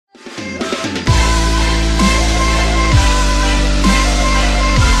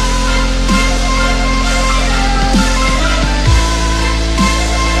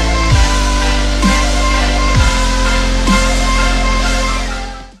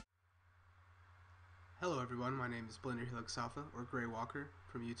Hello everyone, my name is Blender Helix Alpha, or Gray Walker,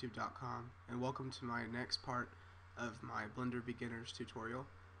 from YouTube.com, and welcome to my next part of my Blender Beginners tutorial.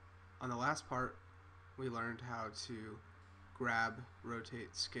 On the last part, we learned how to grab,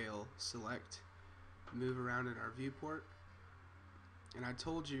 rotate, scale, select, move around in our viewport, and I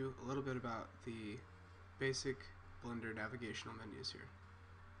told you a little bit about the basic Blender navigational menus here.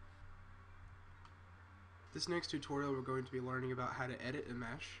 This next tutorial we're going to be learning about how to edit a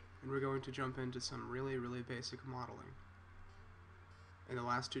mesh, and we're going to jump into some really basic modeling. In the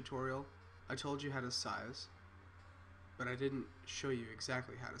last tutorial, I told you how to size, but I didn't show you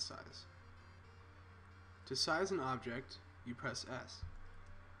exactly how to size. To size an object, you press S.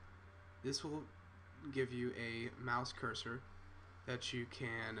 This will give you a mouse cursor that you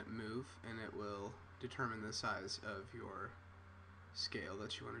can move, and it will determine the size of your scale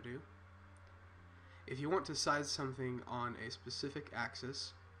that you want to do. If you want to size something on a specific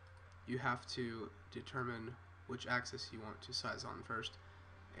axis, you have to determine which axis you want to size on first,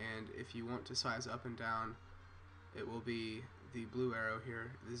 and if you want to size up and down, it will be the blue arrow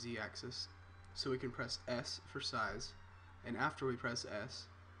here, the Z-axis. So we can press S for size, and after we press S,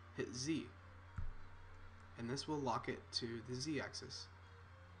 hit Z, and this will lock it to the Z-axis.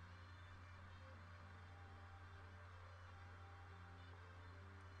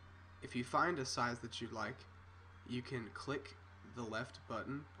 If you find a size that you'd like, you can click the left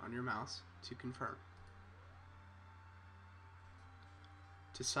button on your mouse to confirm.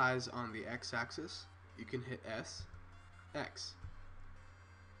 To size on the X-axis, you can hit S, X.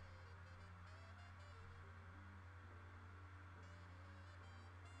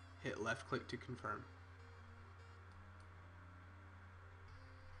 Hit left click to confirm.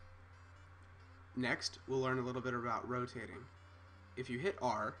 Next, we'll learn a little bit about rotating. If you hit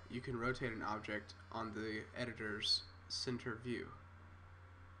R, you can rotate an object on the editor's center view.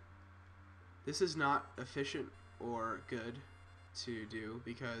 This is not efficient or good to do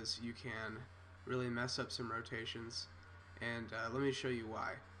because you can really mess up some rotations, and let me show you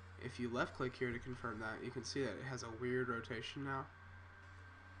why. If you left click here to confirm that, you can see that it has a weird rotation now,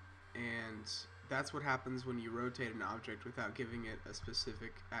 and that's what happens when you rotate an object without giving it a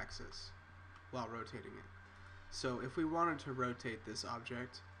specific axis while rotating it. So if we wanted to rotate this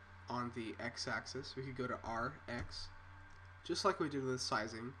object on the X-axis, we could go to RX, just like we did with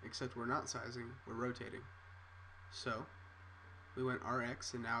sizing, except we're not sizing, we're rotating. So we went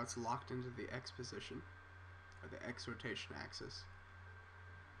RX, and now it's locked into the X position, or the X rotation axis,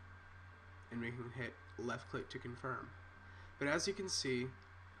 and we can hit left click to confirm. But as you can see,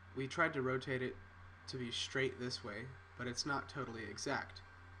 we tried to rotate it to be straight this way, but it's not totally exact.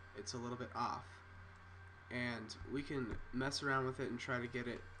 It's a little bit off. And we can mess around with it and try to get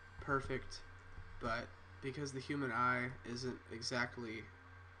it perfect, but because the human eye isn't exactly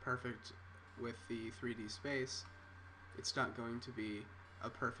perfect with the 3D space, it's not going to be a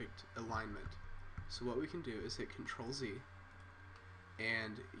perfect alignment. So what we can do is hit Control Z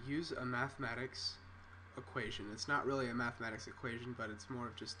and use a mathematics equation. It's not really a mathematics equation, but it's more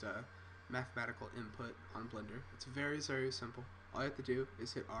of just a mathematical input on Blender. It's very simple. All you have to do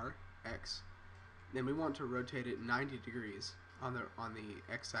is hit R, X. Then we want to rotate it 90 degrees on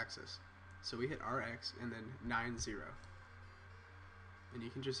the X-axis. So we hit RX and then 90. And you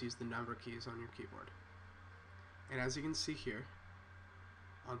can just use the number keys on your keyboard. And as you can see here,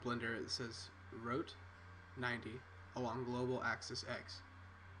 on Blender it says Rot 90 along global axis X.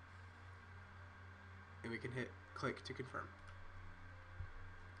 And we can hit click to confirm.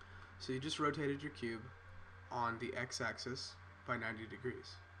 So you just rotated your cube on the X-axis by 90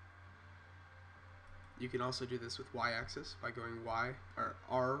 degrees. You can also do this with Y-axis by going Y or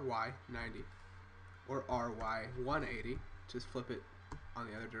RY 90 or RY 180, just flip it on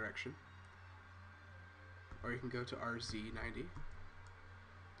the other direction. Or you can go to RZ 90.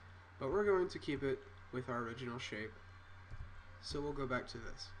 But we're going to keep it with our original shape, so we'll go back to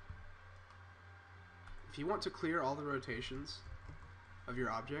this. If you want to clear all the rotations of your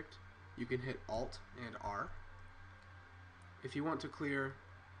object, you can hit Alt and R. If you want to clear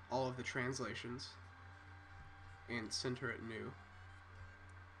all of the translations and center it new,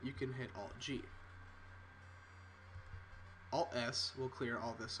 you can hit Alt G. Alt S will clear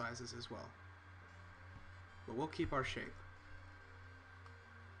all the sizes as well, but we'll keep our shape.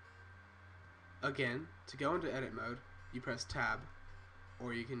 Again, to go into edit mode, you press Tab,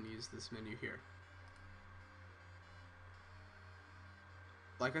 or you can use this menu here.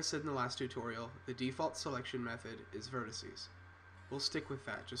 Like I said in the last tutorial, the default selection method is vertices. We'll stick with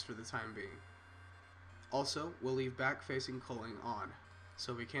that just for the time being. Also, we'll leave back-facing culling on,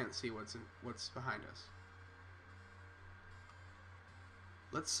 so we can't see what's behind us.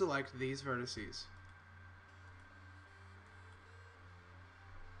 Let's select these vertices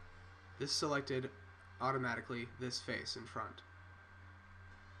This selected automatically this face in front.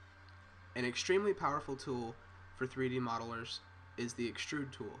 An extremely powerful tool for 3D modelers is the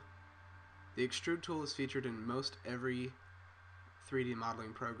extrude tool. The extrude tool is featured in most every 3D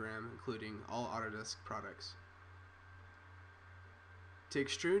modeling program, including all Autodesk products. To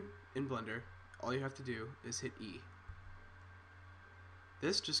extrude in Blender, all you have to do is hit E.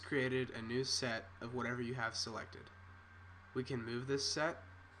 This just created a new set of whatever you have selected. We can move this set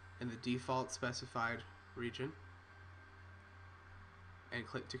in the default specified region and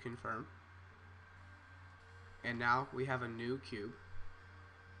click to confirm. And now we have a new cube.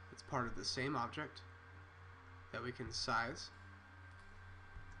 It's part of the same object that we can size,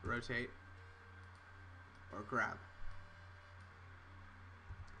 rotate, or grab.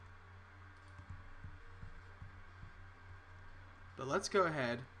 But let's go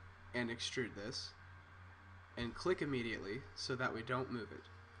ahead and extrude this and click immediately so that we don't move it.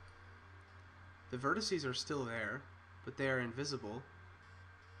 The vertices are still there, but they are invisible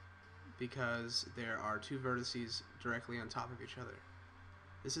because there are two vertices directly on top of each other.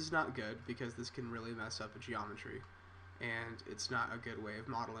 This is not good because this can really mess up a geometry, and it's not a good way of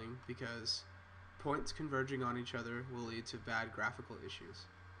modeling because points converging on each other will lead to bad graphical issues.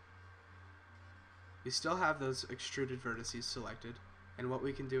 We still have those extruded vertices selected, and what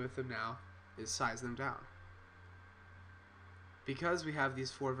we can do with them now is size them down. Because we have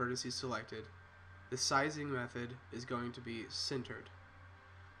these 4 vertices selected, the sizing method is going to be centered.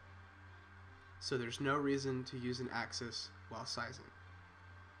 So there's no reason to use an axis while sizing.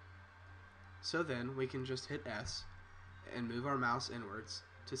 So then we can just hit S and move our mouse inwards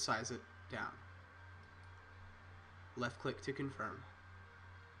to size it down. Left click to confirm.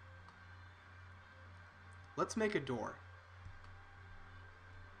 Let's make a door.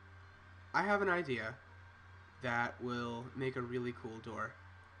 I have an idea that will make a really cool door.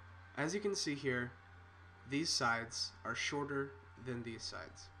 As you can see here, these sides are shorter than these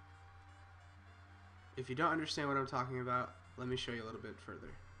sides. If you don't understand what I'm talking about, let me show you a little bit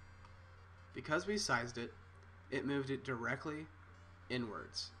further. Because we sized it, it moved it directly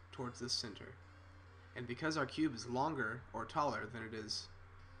inwards towards the center. And because our cube is longer or taller than it is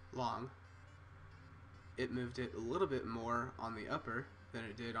long, it moved it a little bit more on the upper than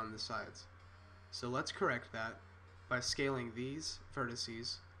it did on the sides. So let's correct that by scaling these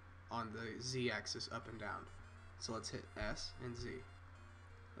vertices on the z-axis up and down. So let's hit S and Z.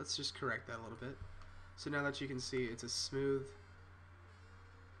 Let's just correct that a little bit. So now that you can see, it's a smooth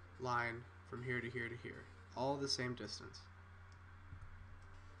line from here to here to here, all the same distance.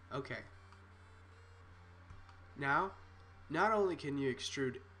 Okay. Now, not only can you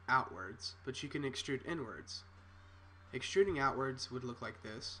extrude outwards, but you can extrude inwards. Extruding outwards would look like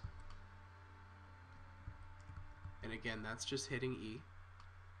this. And again, that's just hitting E.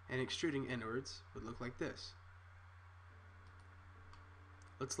 And extruding inwards would look like this.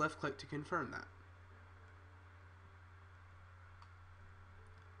 Let's left click to confirm that.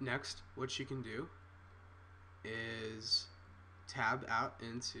 Next, what you can do is tab out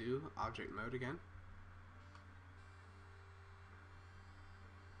into object mode again.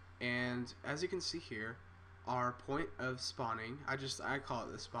 And as you can see here, our point of spawning, I call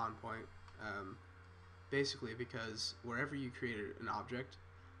it the spawn point, basically because wherever you created an object,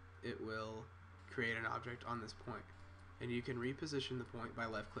 it will create an object on this point. And you can reposition the point by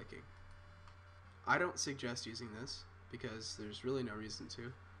left clicking. I don't suggest using this because there's really no reason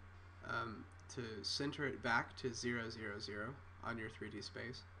to. To center it back to 0, 0, 0 on your 3D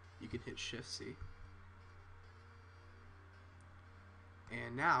space, you can hit Shift C.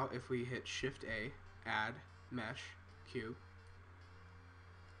 And now if we hit Shift A, add mesh cube,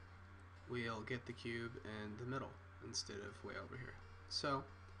 we'll get the cube in the middle instead of way over here. So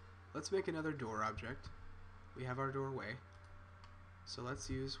let's make another door object. We have our doorway. So let's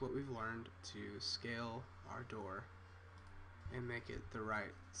use what we've learned to scale our door and make it the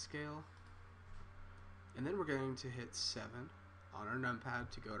right scale. And then we're going to hit 7 on our numpad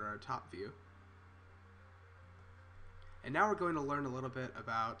to go to our top view. And now we're going to learn a little bit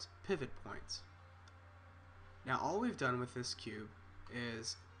about pivot points. Now all we've done with this cube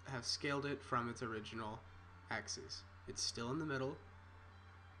is have scaled it from its original axes. It's still in the middle.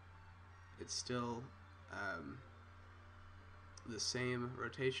 It's still the same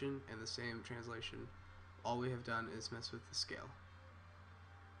rotation and the same translation. All we have done is mess with the scale.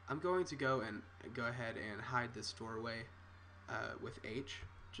 I'm going to go ahead and hide this doorway with H,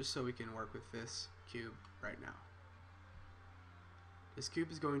 just so we can work with this cube right now. This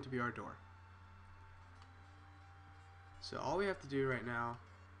cube is going to be our door. So all we have to do right now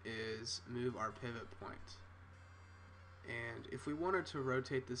is move our pivot point. And if we wanted to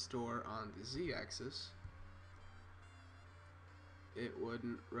rotate this door on the z-axis, it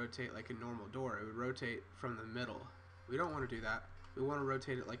wouldn't rotate like a normal door. It would rotate from the middle. We don't want to do that. We want to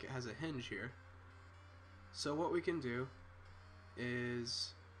rotate it like it has a hinge here. So what we can do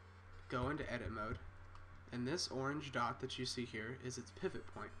is go into edit mode, and this orange dot that you see here is its pivot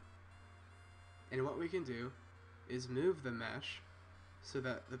point. And what we can do is move the mesh so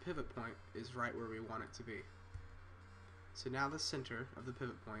that the pivot point is right where we want it to be. So now the center of the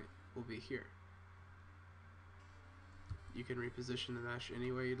pivot point will be here. You can reposition the mesh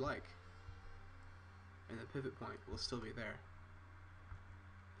any way you'd like, and the pivot point will still be there.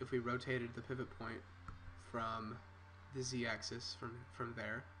 If we rotated the pivot point from the z-axis from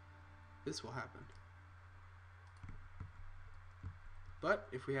there, this will happen. But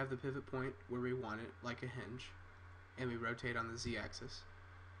if we have the pivot point where we want it, like a hinge, and we rotate on the z-axis,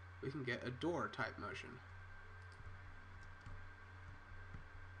 we can get a door type motion.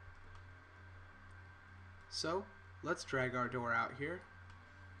 So let's drag our door out here,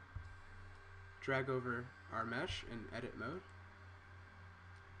 drag over our mesh in edit mode,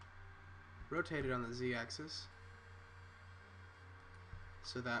 rotate it on the z-axis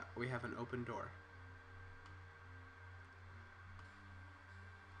so that we have an open door.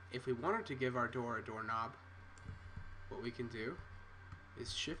 If we wanted to give our door a doorknob, what we can do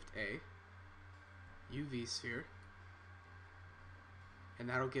is Shift A, UV sphere, and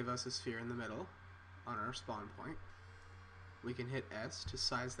that'll give us a sphere in the middle on our spawn point. We can hit S to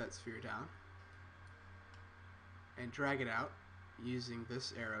size that sphere down and drag it out using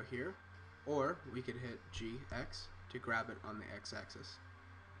this arrow here, or we could hit GX to grab it on the X-axis.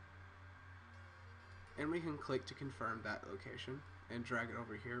 And we can click to confirm that location and drag it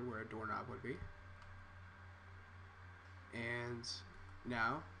over here where a doorknob would be. And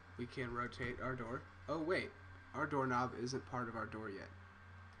now we can rotate our door. Oh wait, our doorknob isn't part of our door yet.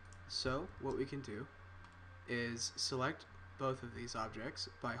 So what we can do is select both of these objects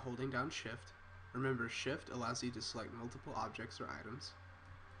by holding down Shift. Remember, Shift allows you to select multiple objects or items.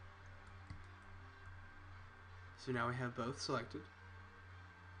 So now we have both selected.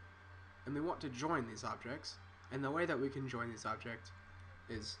 And we want to join these objects. And the way that we can join these objects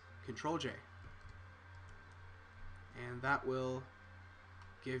is Control J. And that will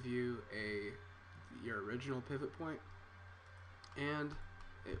give you your original pivot point, and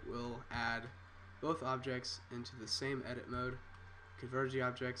it will add both objects into the same edit mode, converge the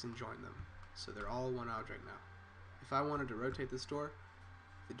objects, and join them. So they're all one object now. If I wanted to rotate this door,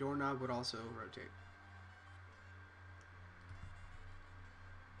 the doorknob would also rotate.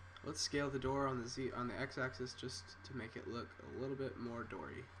 Let's scale the door on the x-axis just to make it look a little bit more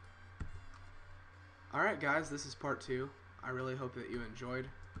doory. Alright guys, this is part 2. I really hope that you enjoyed.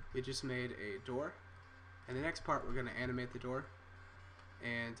 We just made a door, and the next part we're going to animate the door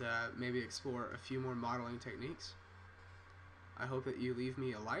and maybe explore a few more modeling techniques. I hope that you leave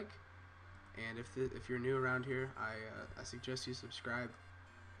me a like, and if you're new around here, I suggest you subscribe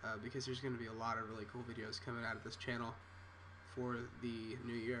because there's going to be a lot of really cool videos coming out of this channel for the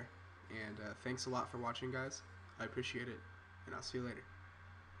new year. And thanks a lot for watching, guys. I appreciate it, and I'll see you later.